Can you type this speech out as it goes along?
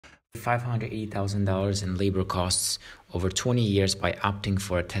$580,000 in labor costs over 20 years by opting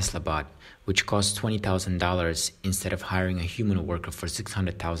for a Tesla bot, which costs $20,000 instead of hiring a human worker for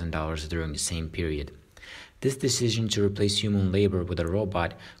 $600,000 during the same period. This decision to replace human labor with a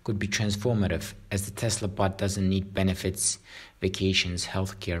robot could be transformative, as the Tesla bot doesn't need benefits, vacations,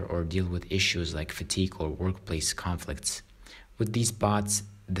 healthcare, or deal with issues like fatigue or workplace conflicts. With these bots,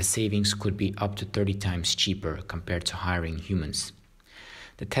 the savings could be up to 30 times cheaper compared to hiring humans.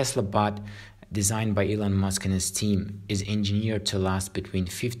 The Tesla bot, designed by Elon Musk and his team, is engineered to last between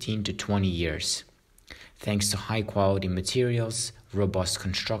 15 to 20 years, thanks to high-quality materials, robust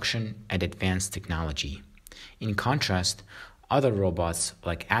construction, and advanced technology. In contrast, other robots,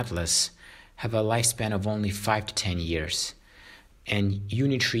 like Atlas, have a lifespan of only 5 to 10 years, and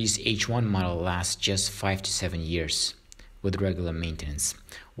Unitree's H1 model lasts just 5 to 7 years with regular maintenance.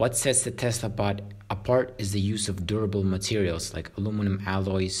 What sets the Tesla bot apart is the use of durable materials like aluminum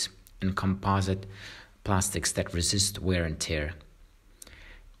alloys and composite plastics that resist wear and tear.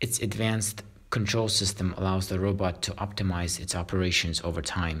 Its advanced control system allows the robot to optimize its operations over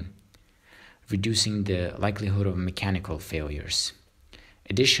time, reducing the likelihood of mechanical failures.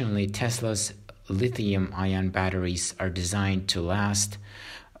 Additionally, Tesla's lithium-ion batteries are designed to last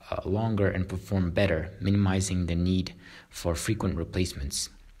longer and perform better, minimizing the need for frequent replacements.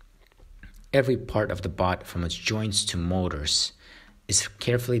 Every part of the bot, from its joints to motors, is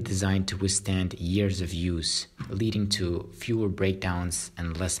carefully designed to withstand years of use, leading to fewer breakdowns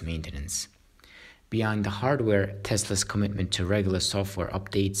and less maintenance. Beyond the hardware, Tesla's commitment to regular software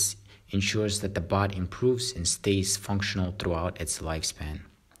updates ensures that the bot improves and stays functional throughout its lifespan.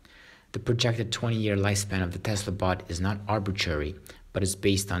 The projected 20-year lifespan of the Tesla bot is not arbitrary, but is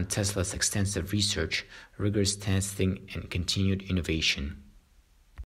based on Tesla's extensive research, rigorous testing, and continued innovation.